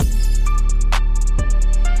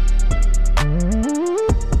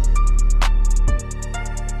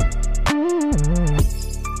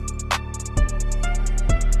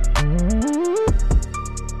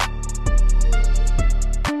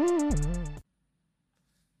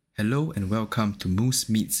Hello and welcome to Moose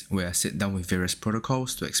Meets, where I sit down with various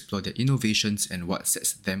protocols to explore their innovations and what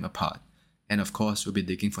sets them apart. And of course, we'll be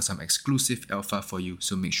digging for some exclusive alpha for you,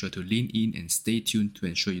 so make sure to lean in and stay tuned to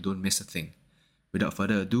ensure you don't miss a thing. Without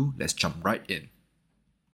further ado, let's jump right in.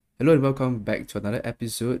 Hello and welcome back to another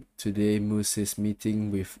episode. Today, Moose is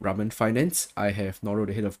meeting with Ramen Finance. I have Noro,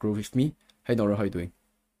 the head of growth, with me. Hi Noro, how are you doing?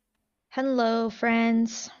 Hello,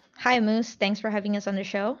 friends. Hi, Moose. Thanks for having us on the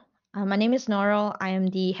show. My name is Norel. I am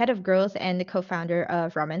the head of growth and the co founder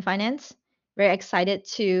of Ramen Finance. Very excited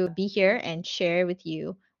to be here and share with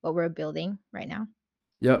you what we're building right now.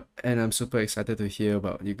 Yep, and I'm super excited to hear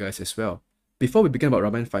about you guys as well. Before we begin about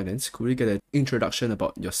Ramen Finance, could we get an introduction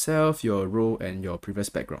about yourself, your role, and your previous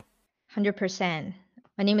background? 100%.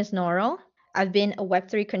 My name is Norel. I've been a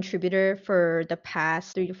Web3 contributor for the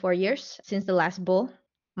past 3 to 4 years since the last bull.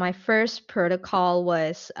 My first protocol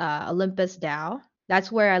was Olympus DAO. That's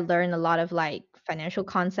where I learned a lot of like financial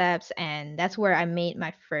concepts, and that's where I made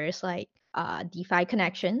my first DeFi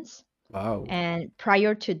connections. Wow. And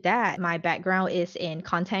prior to that, my background is in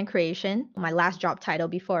content creation. My last job title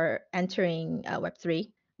before entering Web3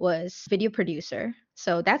 was video producer.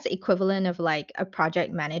 So that's equivalent of like a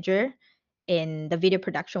project manager in the video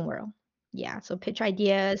production world. Yeah, so pitch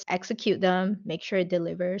ideas, execute them, make sure it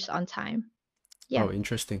delivers on time. Yeah. Oh,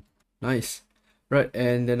 interesting. Nice. Right,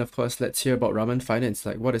 and then of course, let's hear about Ramen Finance.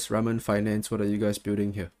 Like, what is Ramen Finance? What are you guys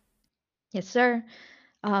building here? Yes, sir.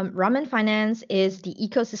 Ramen Finance is the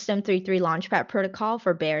ecosystem 3.3 Launchpad protocol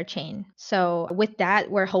for BeraChain. So with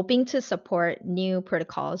that, we're hoping to support new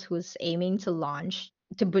protocols who's aiming to launch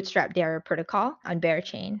to bootstrap their protocol on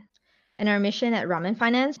BeraChain. And our mission at Ramen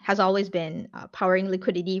Finance has always been powering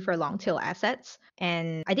liquidity for long tail assets.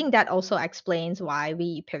 And I think that also explains why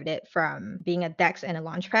we pivoted from being a DEX and a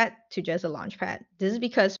Launchpad to just a Launchpad. This is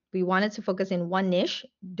because we wanted to focus in one niche,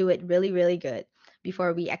 do it really, really good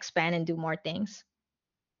before we expand and do more things.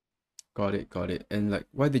 Got it, got it. And like,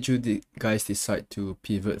 why did you guys decide to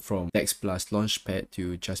pivot from Dex Plus Launchpad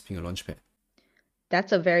to just being a Launchpad?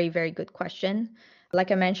 That's a very, very good question. Like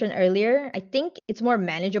I mentioned earlier, I think it's more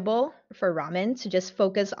manageable for ramen to just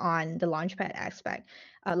focus on the launchpad aspect.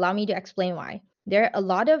 Allow me to explain why. There are a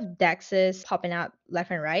lot of DEXs popping up left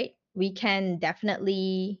and right. We can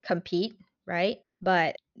definitely compete, right?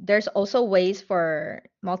 But there's also ways for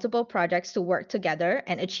multiple projects to work together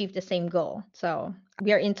and achieve the same goal. So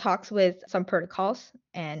we are in talks with some protocols,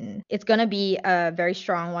 and it's going to be a very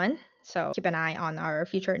strong one. So keep an eye on our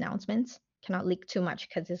future announcements. Cannot leak too much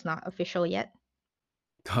because it's not official yet.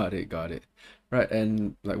 Got it, got it. Right,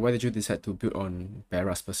 and like, why did you decide to build on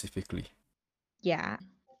Bera specifically? Yeah,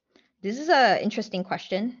 this is a interesting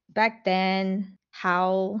question. Back then,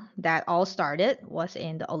 how that all started was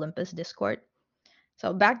in the Olympus Discord.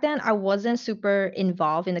 So back then, I wasn't super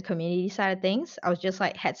involved in the community side of things. I was just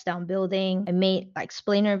like heads down building. I made like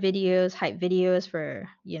explainer videos, hype videos for,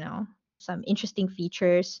 some interesting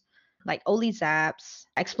features like Oli Zaps.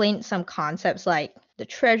 I explained some concepts like the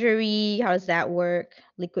treasury, how does that work,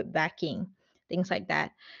 liquid backing, things like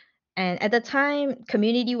that. And at the time,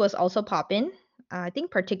 community was also popping. I think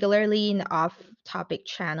particularly in the off-topic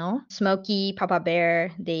channel, Smokey, Papa Bear,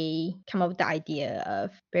 they come up with the idea of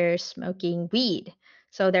bears smoking weed.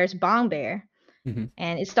 So there's Bong Bear, Mm-hmm.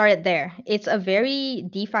 and it started there. It's a very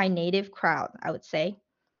DeFi native crowd, I would say.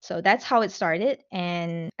 So that's how it started.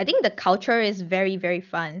 And I think the culture is very, very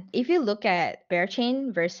fun. If you look at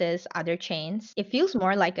BeraChain versus other chains, it feels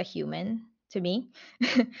more like a human to me.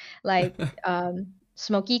 Like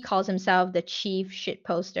Smokey calls himself the chief shit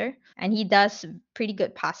poster, and he does pretty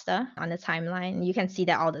good pasta on the timeline. You can see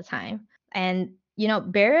that all the time. And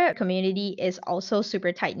bear community is also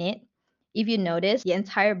super tight knit. If you notice, the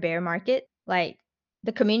entire bear market, like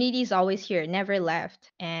the community is always here, never left.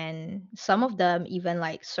 And some of them even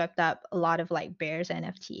like swept up a lot of like bears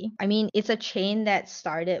NFT. I mean, it's a chain that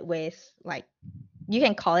started with like you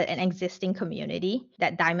can call it an existing community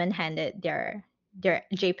that diamond handed their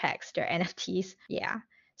JPEGs, their NFTs. Yeah.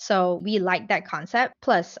 So we like that concept.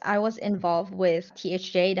 Plus, I was involved with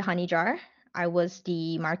THJ, the honey jar. I was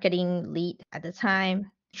the marketing lead at the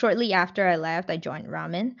time. Shortly after I left, I joined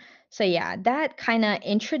Ramen. So yeah, that kind of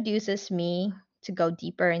introduces me to go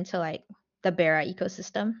deeper into like the Bera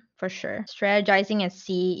ecosystem for sure. Strategizing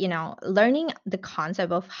and learning the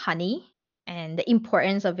concept of honey and the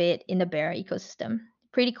importance of it in the bear ecosystem.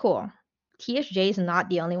 Pretty cool. THJ is not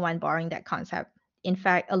the only one borrowing that concept. In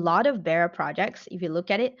fact, a lot of bear projects, if you look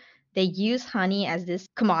at it, they use honey as this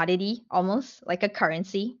commodity, almost like a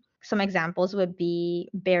currency. Some examples would be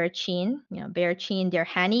BeraChain. BeraChain, their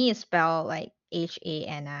honey is spelled like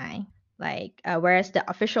HANI, whereas the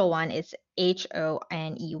official one is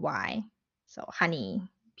HONEY. So honey,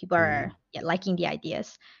 people are Ooh. liking the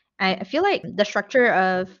ideas. I feel like the structure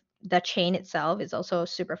of the chain itself is also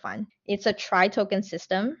super fun. It's a tri-token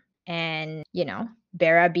system, and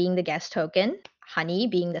Bera being the gas token, Honey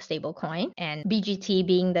being the stable coin, and BGT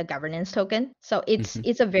being the governance token. So Mhm.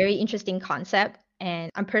 it's a very interesting concept,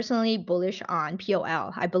 and I'm personally bullish on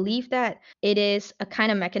POL. I believe that it is a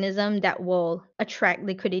kind of mechanism that will attract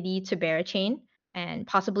liquidity to BeraChain and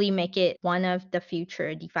possibly make it one of the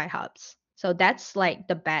future DeFi hubs. So that's like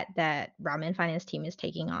the bet that Ramen Finance team is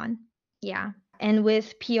taking on. Yeah. And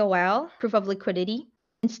with POL, proof of liquidity,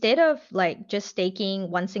 instead of like just staking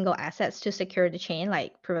one single assets to secure the chain,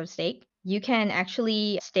 like proof of stake, you can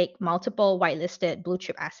actually stake multiple whitelisted blue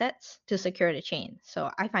chip assets to secure the chain. So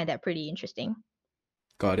I find that pretty interesting.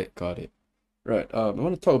 Got it, got it. Right. I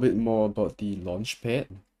want to talk a bit more about the Launchpad.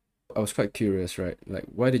 I was quite curious, right? Like,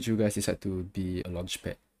 why did you guys decide to be a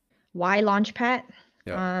Launchpad? Why Launchpad?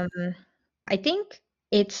 Yeah. Um, I think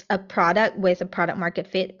it's a product with a product market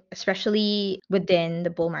fit, especially within the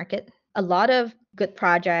bull market. A lot of good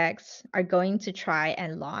projects are going to try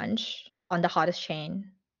and launch on the hottest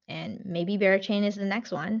chain, and maybe BeraChain is the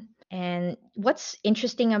next one. And what's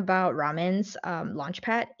interesting about Ramen's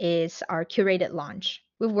Launchpad is our curated launch.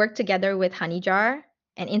 We've worked together with Honeyjar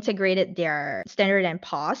and integrated their standard and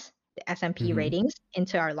pause, the S&P Mm-hmm. ratings,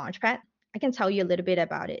 into our Launchpad. I can tell you a little bit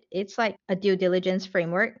about it. It's like a due diligence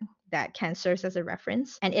framework that can serve as a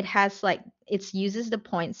reference, and it uses the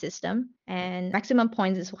point system, and maximum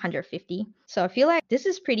points is 150. So I feel like this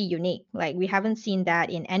is pretty unique. Like we haven't seen that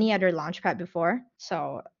in any other launchpad before.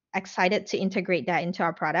 So excited to integrate that into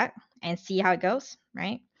our product and see how it goes,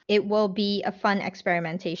 right? It will be a fun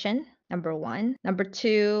experimentation. Number one. Number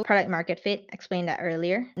two, product market fit. Explained that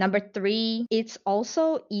earlier. Number three, it's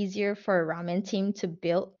also easier for a ramen team to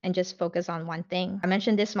build and just focus on one thing. I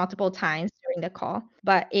mentioned this multiple times during the call,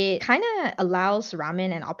 but it kind of allows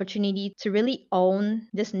ramen an opportunity to really own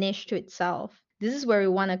this niche to itself. This is where we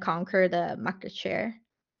want to conquer the market share.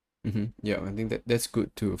 Mm-hmm. Yeah, I think that's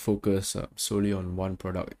good to focus solely on one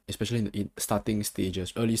product, especially in starting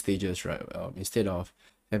stages, early stages, right? Instead of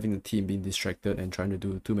having the team being distracted and trying to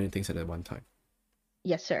do too many things at one time.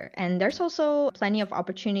 Yes, sir. And there's also plenty of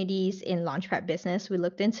opportunities in Launchpad business. We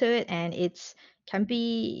looked into it and it's can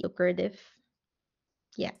be lucrative.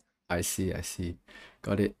 Yeah. I see, I see.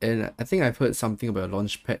 Got it. And I think I've heard something about a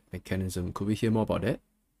launchpad mechanism. Could we hear more about that?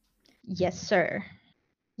 Yes, sir.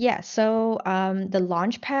 Yeah, so the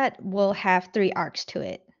Launchpad will have three arcs to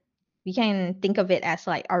it. We can think of it as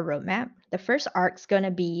like our roadmap. The first arc's going to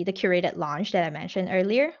be the curated launch that I mentioned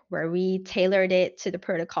earlier, where we tailored it to the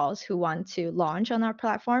protocols who want to launch on our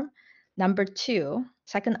platform. Number two,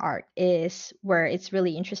 second arc is where it's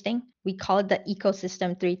really interesting. We call it the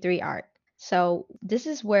ecosystem 3-3 arc. So this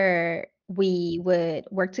is where we would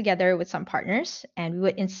work together with some partners and we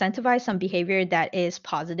would incentivize some behavior that is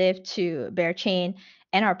positive to BeraChain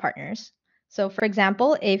and our partners. So for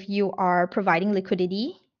example, if you are providing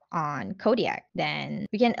liquidity on Kodiak, then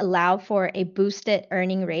we can allow for a boosted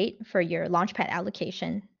earning rate for your Launchpad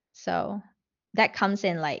allocation. So that comes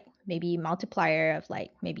in like maybe multiplier of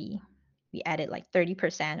like maybe we added like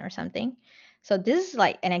 30% or something. So this is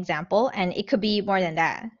like an example, and it could be more than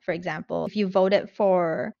that. For example, if you voted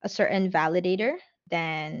for a certain validator,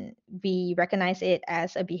 then we recognize it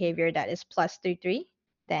as a behavior that is plus 3-3.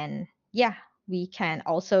 Then yeah, we can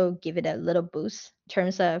also give it a little boost in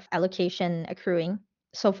terms of allocation accruing.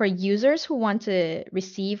 So for users who want to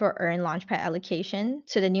receive or earn Launchpad allocation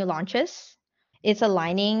to the new launches, it's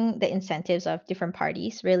aligning the incentives of different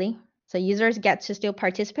parties, really. So users get to still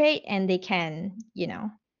participate and they can,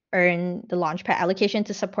 earn the Launchpad allocation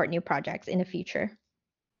to support new projects in the future.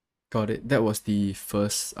 Got it. That was the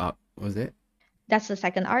first arc, was it? That's the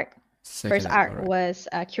second arc. First Second arc, arc all right. was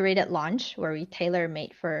a curated launch where we tailor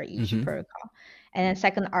made for each Mm-hmm. protocol. And then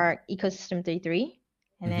second arc, ecosystem 3-3.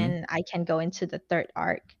 And Mm-hmm. then I can go into the third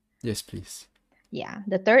arc. Yes, please. Yeah,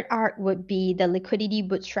 the third arc would be the liquidity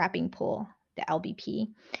bootstrapping pool, the LBP.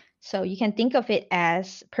 So you can think of it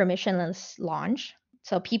as permissionless launch.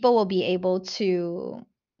 So people will be able to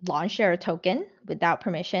launch their token without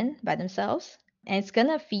permission by themselves. And it's going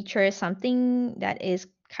to feature something that is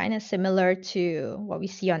kind of similar to what we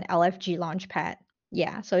see on LFG Launchpad.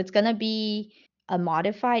 Yeah, so it's going to be a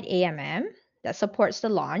modified AMM that supports the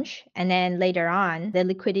launch. And then later on, the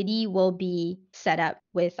liquidity will be set up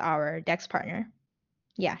with our DEX partner.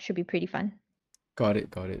 Yeah, should be pretty fun. Got it,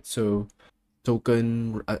 got it. So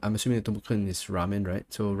token, I'm assuming the token is Ramen, right?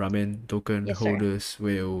 So Ramen token Yes, sir. holders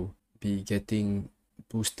will be getting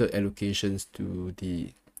boosted allocations to the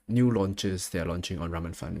new launches they're launching on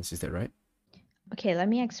Ramen Finance. Is that right? Okay, let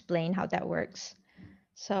me explain how that works.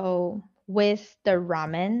 So With the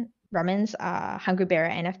Ramen's Hungry Bear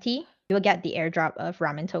NFT, you will get the airdrop of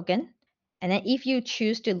Ramen token. And then if you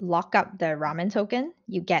choose to lock up the Ramen token,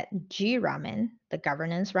 you get G Ramen, the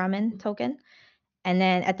governance Ramen token. And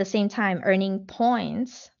then at the same time, earning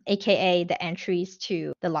points, aka the entries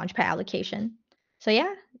to the Launchpad allocation. So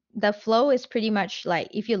yeah, the flow is pretty much like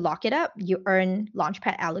if you lock it up, you earn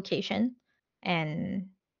Launchpad allocation. And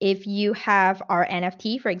if you have our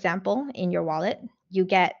NFT, for example, in your wallet, you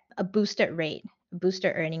get a boosted rate, a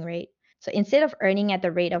boosted earning rate. So instead of earning at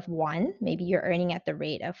the rate of 1, maybe you're earning at the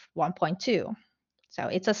rate of 1.2. So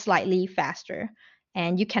it's a slightly faster,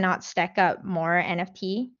 and you cannot stack up more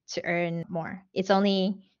NFT to earn more. It's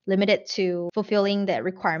only limited to fulfilling that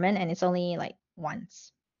requirement, and it's only like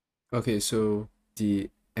once. Okay, so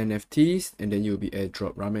the NFTs, and then you'll be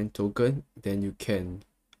airdrop ramen token. Then you can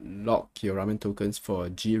lock your ramen tokens for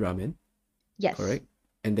G ramen, Yes. correct?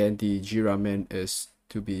 And then the G ramen is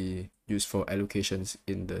to be used for allocations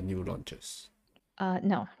in the new launches. No,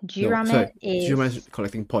 No, sorry, G ramen is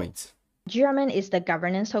collecting points. Giramen is the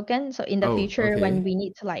governance token. So in the Oh, future, when okay. we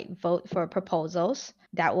need to like vote for proposals,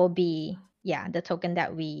 that will be, yeah, the token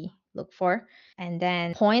that we look for. And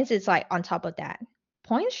then points is like on top of that.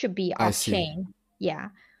 Points should be I off see. chain. Yeah.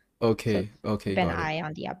 So Okay, okay, keep an got it. eye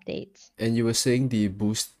on the updates. And you were saying the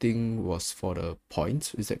boosting was for the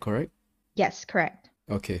points, is that correct? Yes, correct.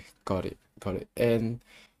 Okay, got it, got it. And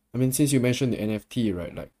I mean, since you mentioned the NFT,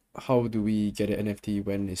 right? Like, how do we get an NFT?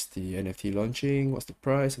 When is the NFT launching? What's the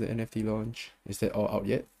price of the NFT launch? Is that all out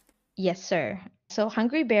yet? Yes, sir. So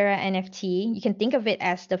Hungry Bear NFT, you can think of it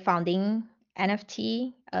as the founding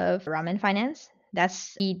NFT of Ramen Finance.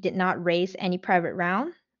 We did not raise any private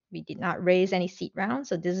round. We did not raise any seed round.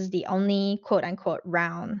 So this is the only quote unquote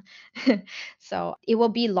round. So it will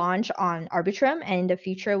be launched on Arbitrum, and in the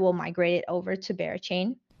future we'll migrate it over to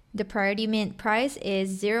BeraChain. The priority mint price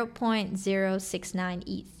is 0.069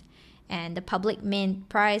 ETH, and the public mint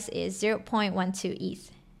price is 0.12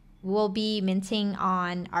 ETH. We'll be minting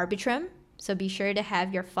on Arbitrum, so be sure to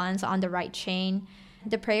have your funds on the right chain.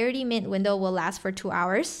 The priority mint window will last for 2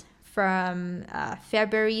 hours from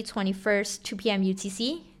February 21st, 2 p.m.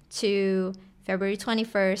 UTC to February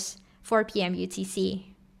 21st, 4 p.m. UTC.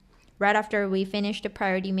 Right after we finish the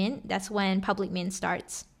priority mint, that's when public mint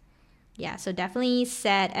starts. Yeah, so definitely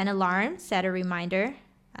set an alarm, set a reminder.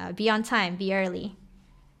 Be on time, be early.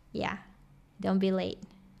 Yeah, don't be late,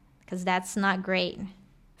 because that's not great.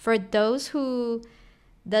 For those who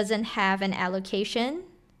doesn't have an allocation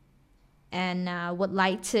and would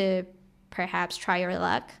like to perhaps try your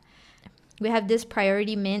luck, we have this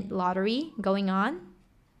priority mint lottery going on.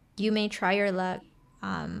 You may try your luck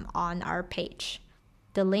on our page.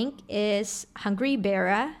 The link is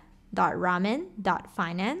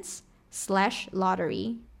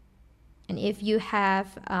hungrybera.ramen.finance/lottery. And if you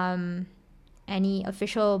have any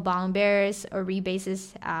official Bong Bears or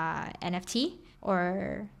Rebases NFT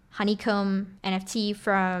or Honeycomb NFT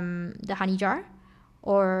from the Honey Jar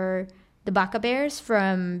or the Baka Bears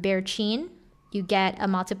from BeraChain, you get a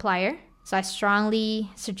multiplier. So I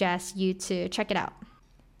strongly suggest you to check it out.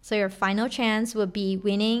 So your final chance will be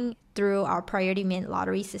winning through our priority mint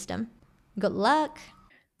lottery system. Good luck!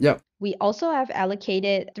 Yep. We also have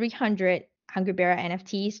allocated 300 Hungry Bear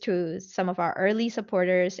NFTs to some of our early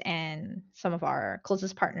supporters and some of our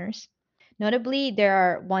closest partners. Notably, there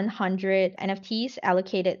are 100 NFTs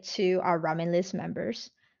allocated to our Ramen List members.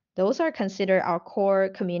 Those are considered our core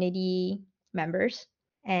community members,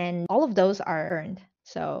 and all of those are earned.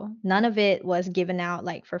 So none of it was given out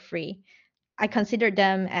like for free. I consider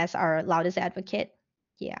them as our loudest advocate.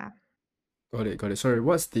 Yeah, Got it, got it. Sorry,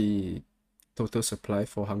 what's the total supply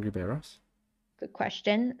for Hungry Bears? good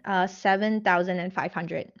question.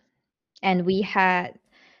 7,500. And we had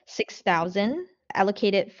 6,000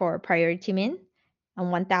 allocated for priority min,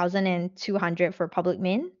 and 1,200 for public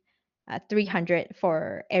min, 300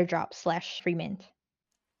 for airdrop slash free mint.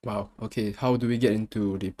 Wow, okay. How do we get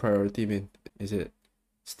into the priority mint? Is it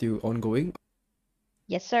still ongoing?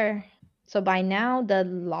 Yes, sir. So by now, the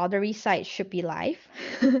lottery site should be live.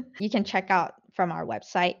 You can check out from our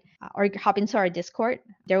website or hop into our Discord.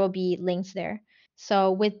 There will be links there.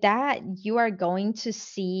 So with that, you are going to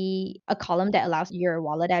see a column that allows your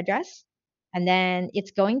wallet address. And then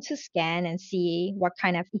it's going to scan and see what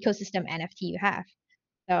kind of ecosystem NFT you have.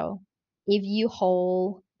 So if you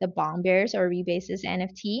hold the Bong Bears or Rebases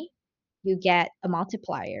NFT, you get a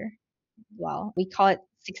multiplier. Well, we call it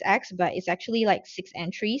 6x, but it's actually like 6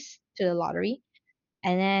 entries to the lottery.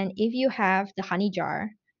 And then if you have the honey jar,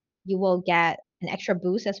 you will get an extra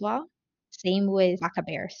boost as well. Same with Baka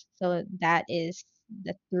Bears. So that is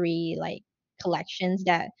the three like collections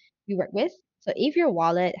that we work with. So if your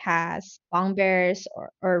wallet has Long Bears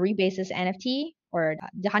or Rebase's NFT or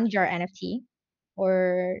the Honey Jar NFT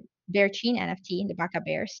or BeraChain NFT, the Baka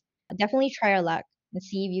Bears, definitely try your luck and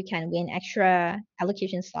see if you can win extra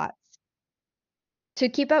allocation slots. To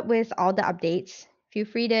keep up with all the updates, feel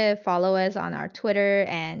free to follow us on our Twitter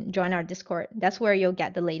and join our Discord. That's where you'll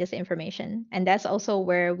get the latest information. And that's also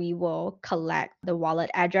where we will collect the wallet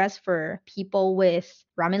address for people with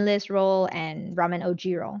Ramen List role and Ramen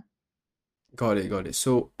OG role. Got it, got it.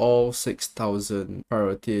 So all 6,000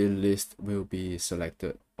 priority list will be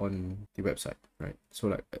selected on the website, right? So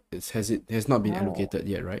like it has not been Oh. allocated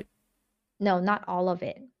yet, right? No, not all of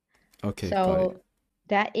it. Okay, got it. So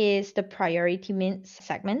that is the priority mint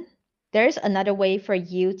segment. There's another way for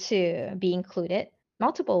you to be included,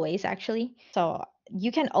 multiple ways actually. So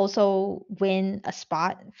you can also win a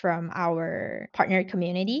spot from our partner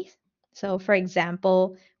communities. So for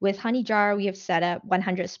example, with Honey Jar, we have set up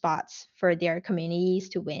 100 spots for their communities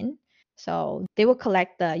to win. So they will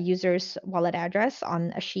collect the user's wallet address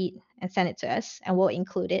on a sheet and send it to us, and we'll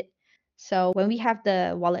include it. So when we have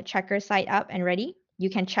the wallet checker site up and ready, you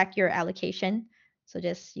can check your allocation. So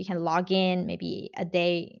just you can log in maybe a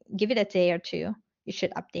day, give it a day or two. You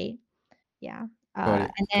should update. Yeah. Got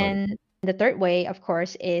it, And got it. then the third way, of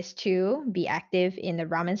course, is to be active in the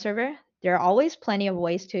ramen server. There are always plenty of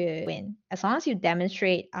ways to win as long as you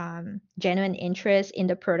demonstrate genuine interest in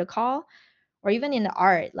the protocol or even in the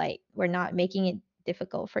art. Like we're not making it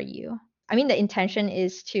difficult for you. I mean, the intention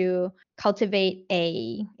is to cultivate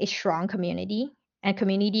a strong community and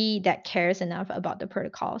community that cares enough about the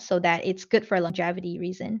protocol so that it's good for longevity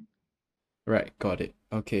reason. Right, got it.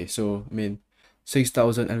 Okay, so I mean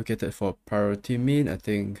 6,000 allocated for priority mint. I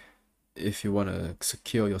think if you want to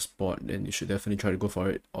secure your spot, then you should definitely try to go for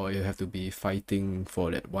it, or you have to be fighting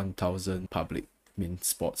for that 1,000 public mint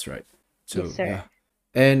spots, right? So Yes, sir. yeah.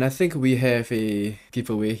 And I think we have a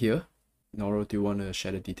giveaway here. Noro, do you want to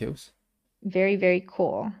share the details? Very, very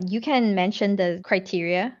cool. You can mention the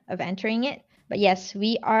criteria of entering it. But yes,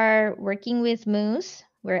 we are working with Moose.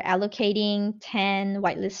 We're allocating 10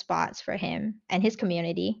 whitelist spots for him and his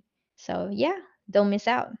community. So yeah, don't miss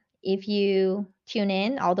out. If you tune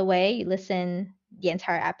in all the way, you listen the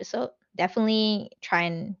entire episode, definitely try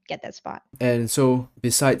and get that spot. And so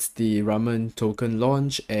besides the ramen token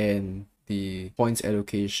launch and the points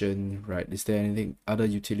allocation, right, is there anything other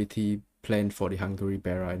utility planned for the Hungry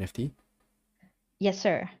Bear NFT? Yes,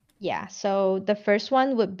 sir. Yeah. So the first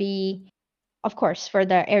one would be, of course, for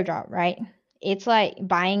the airdrop, right? It's like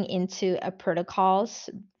buying into a protocol's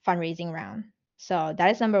fundraising round. So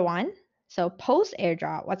that is number one. So post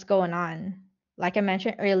airdrop, what's going on? Like I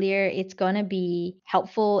mentioned earlier, it's going to be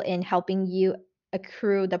helpful in helping you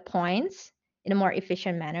accrue the points in a more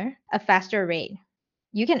efficient manner, a faster rate.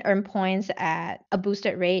 You can earn points at a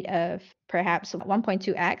boosted rate of perhaps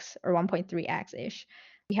 1.2x or 1.3x ish.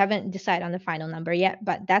 We haven't decided on the final number yet,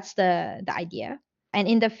 but that's the idea. And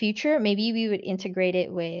in the future, maybe we would integrate it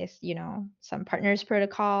with, some partners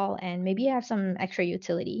protocol and maybe have some extra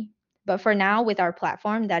utility. But for now, with our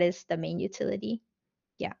platform, that is the main utility.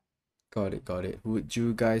 Yeah. Got it, got it. Would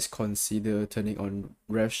you guys consider turning on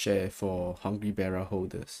rev share for Hungry Bear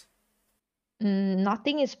holders?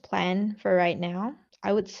 Nothing is planned for right now.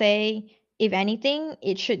 I would say, if anything,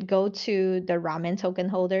 it should go to the ramen token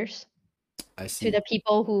holders, I to see. the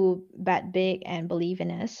people who bet big and believe in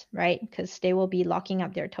us, right? Because they will be locking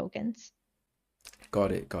up their tokens.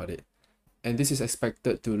 Got it, got it. And this is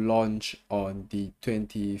expected to launch on the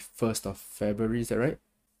 21st of February, is that right?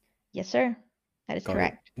 Yes, sir. That is Got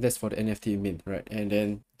correct. it. That's for the NFT mint, right? And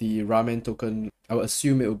then the ramen token, I would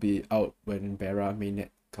assume it will be out when Bera mainnet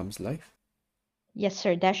comes live. Yes,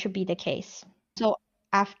 sir. That should be the case. So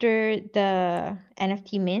after the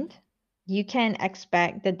NFT mint, you can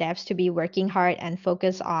expect the devs to be working hard and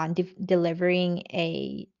focus on delivering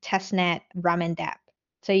a testnet ramen dApp.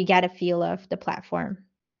 So you get a feel of the platform.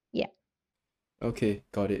 Yeah. Okay,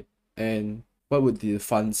 got it. And what would the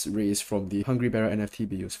funds raised from the Hungry Bear NFT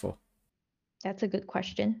be used for? That's a good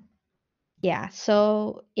question. Yeah,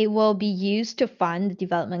 so it will be used to fund the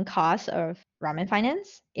development costs of Ramen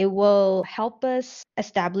Finance. It will help us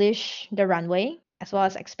establish the runway as well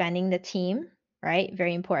as expanding the team, right?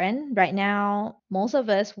 Very important. Right now, most of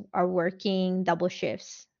us are working double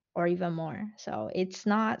shifts or even more. So it's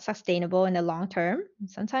not sustainable in the long term.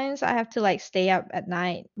 Sometimes I have to like stay up at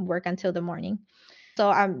night, work until the morning. So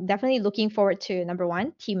I'm definitely looking forward to number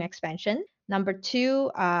one, team expansion. Number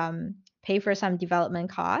two, pay for some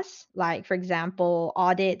development costs, like for example,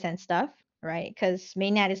 audits and stuff, right? Because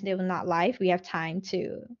mainnet is still not live. We have time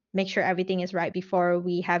to make sure everything is right before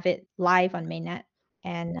we have it live on mainnet.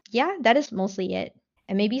 And yeah, that is mostly it.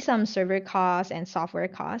 and maybe some server costs and software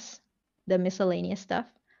costs, the miscellaneous stuff.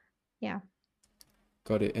 Yeah.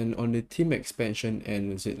 Got it. And on the team expansion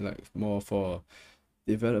end, is it like more for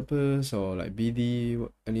developers or like BD?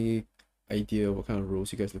 Any idea what kind of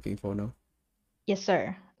roles you guys looking for now? Yes,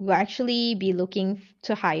 sir. We'll actually be looking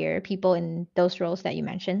to hire people in those roles that you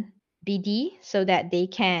mentioned, BD, so that they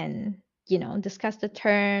can, discuss the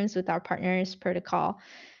terms with our partners protocol.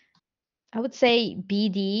 I would say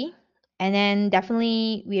BD, and then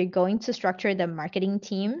definitely we are going to structure the marketing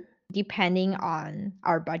team depending on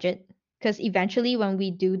our budget. Because eventually, when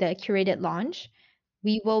we do the curated launch,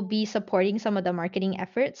 we will be supporting some of the marketing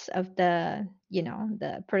efforts of the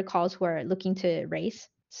protocols who are looking to raise.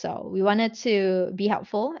 So we wanted to be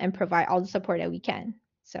helpful and provide all the support that we can.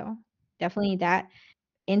 So definitely that.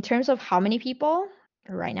 In terms of how many people,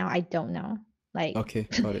 right now I don't know. Like, Okay,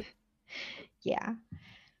 got it. yeah.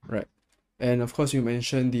 Right. And of course, you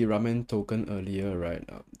mentioned the Ramen token earlier, right?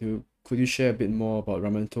 Could you share a bit more about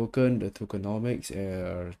Ramen token, the tokenomics,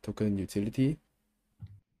 or token utility?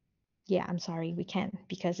 Yeah, I'm sorry, we can't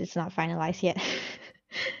because it's not finalized yet.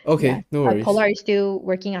 Yeah, Okay, no worries. Polar is still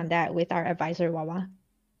working on that with our advisor Wawa.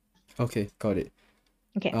 Okay, got it.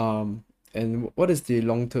 Okay. And what is the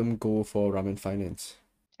long-term goal for Ramen Finance?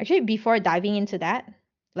 Actually, before diving into that,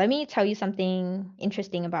 let me tell you something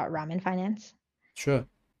interesting about ramen finance. Sure.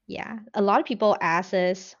 Yeah, a lot of people ask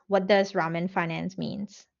us, what does ramen finance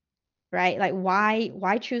means, right? Like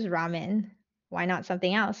why choose ramen? Why not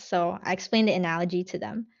something else? So I explained the analogy to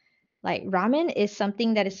them. Like ramen is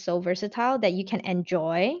something that is so versatile that you can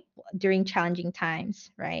enjoy during challenging times,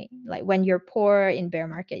 right? Like when you're poor in bear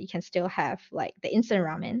market, you can still have like the instant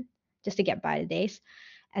ramen just to get by the days.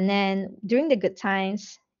 And then during the good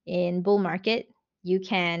times in bull market, you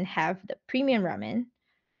can have the premium ramen.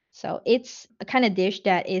 So it's a kind of dish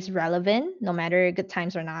that is relevant no matter good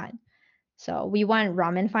times or not. So we want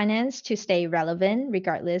ramen finance to stay relevant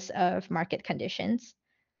regardless of market conditions.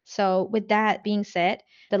 So with that being said,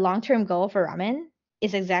 the long-term goal for ramen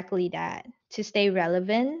is exactly that, to stay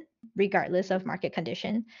relevant regardless of market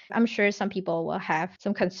condition. I'm sure some people will have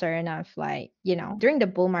some concern of like, during the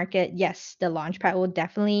bull market, yes, the Launchpad will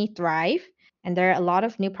definitely thrive and there are a lot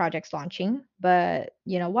of new projects launching, but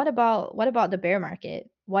what about the bear market?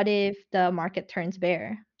 What if the market turns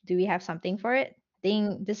bear? Do we have something for it?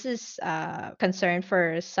 Think this is a concern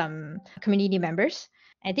for some community members.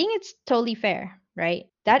 I think it's totally fair, right?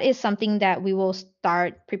 That is something that we will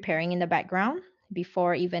start preparing in the background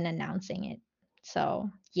before even announcing it.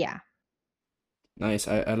 So, yeah. Nice.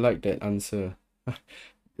 I like that answer.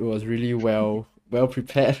 It was really well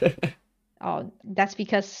prepared. Oh, that's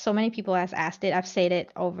because so many people has asked it. I've said it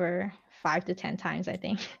over 5 to 10 times, I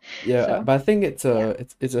think. Yeah, So, but I think it's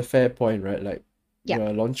yeah. a fair point, right? Like Yeah. you're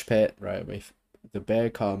a Launchpad, right? If the bear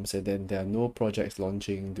comes and then there are no projects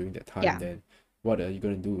launching during that time, Yeah. then what are you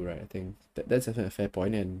gonna do, right? I think that's definitely a fair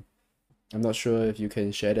point, and I'm not sure if you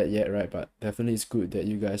can share that yet, right? But definitely it's good that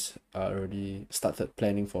you guys are already started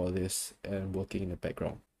planning for this and working in the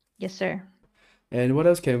background. Yes, sir. And what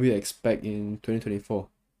else can we expect in 2024?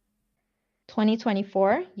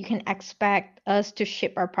 2024, you can expect us to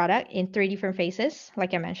ship our product in 3 different phases,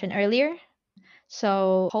 like I mentioned earlier.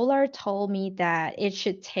 So Polar told me that it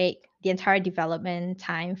should take the entire development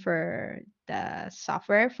time for the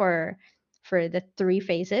software for the 3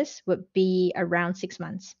 phases would be around 6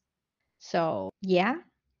 months. So yeah,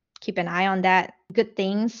 keep an eye on that. Good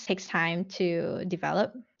things takes time to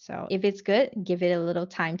develop. So if it's good, give it a little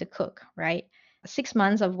time to cook, right? 6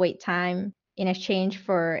 months of wait time in exchange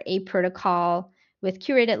for a protocol with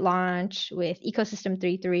curated launch, with ecosystem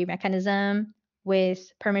 3.3 mechanism,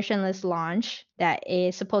 with permissionless launch that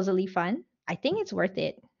is supposedly fun. I think it's worth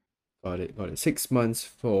it. Got it, got it. 6 months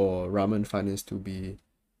for Ramen Finance to be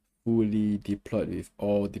fully deployed with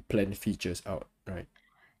all the planned features out, right?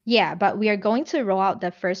 Yeah, but we are going to roll out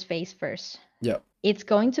the first phase first. Yep, It's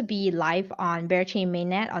going to be live on BeraChain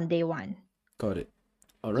mainnet on day one. got it.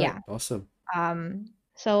 All right, Yeah. awesome.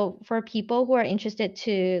 So for people who are interested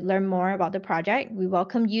to learn more about the project, we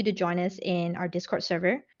welcome you to join us in our Discord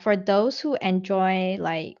server. For those who enjoy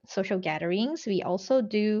like social gatherings, we also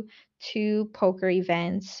do 2 poker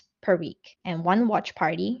events per week and 1 watch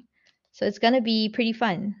party. So it's gonna be pretty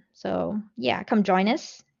fun. So yeah, come join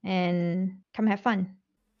us and come have fun.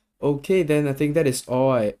 Okay, then I think that is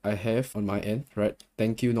all I have on my end, right?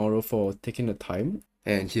 Thank you, Noro, for taking the time.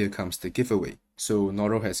 And here comes the giveaway. So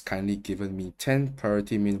Noro has kindly given me 10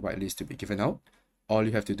 priority mint whitelists to be given out. All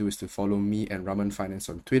you have to do is to follow me and Ramen Finance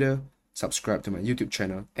on Twitter, subscribe to my YouTube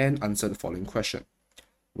channel, and answer the following question.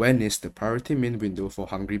 When is the priority mint window for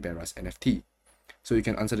Hungry Bear's NFT? So you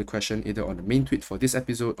can answer the question either on the main tweet for this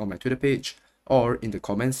episode on my Twitter page, or in the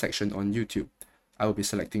comments section on YouTube. I will be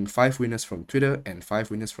selecting 5 winners from Twitter and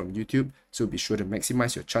 5 winners from YouTube, so be sure to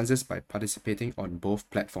maximize your chances by participating on both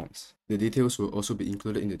platforms. The details will also be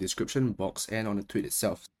included in the description box and on the tweet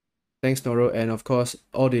itself. Thanks, Noro, and of course,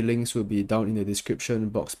 all the links will be down in the description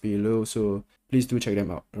box below, so please do check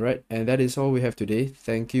them out. Alright, and that is all we have today.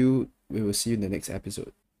 Thank you. We will see you in the next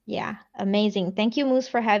episode. Yeah, amazing. Thank you, Moose,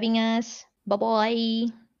 for having us. Bye-bye.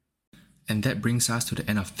 And that brings us to the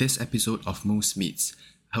end of this episode of Moose Meets.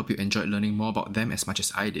 I hope you enjoyed learning more about them as much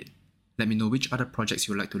as I did. Let me know which other projects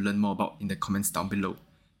you would like to learn more about in the comments down below.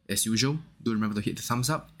 As usual, do remember to hit the thumbs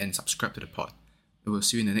up and subscribe to the pod. We will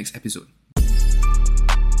see you in the next episode.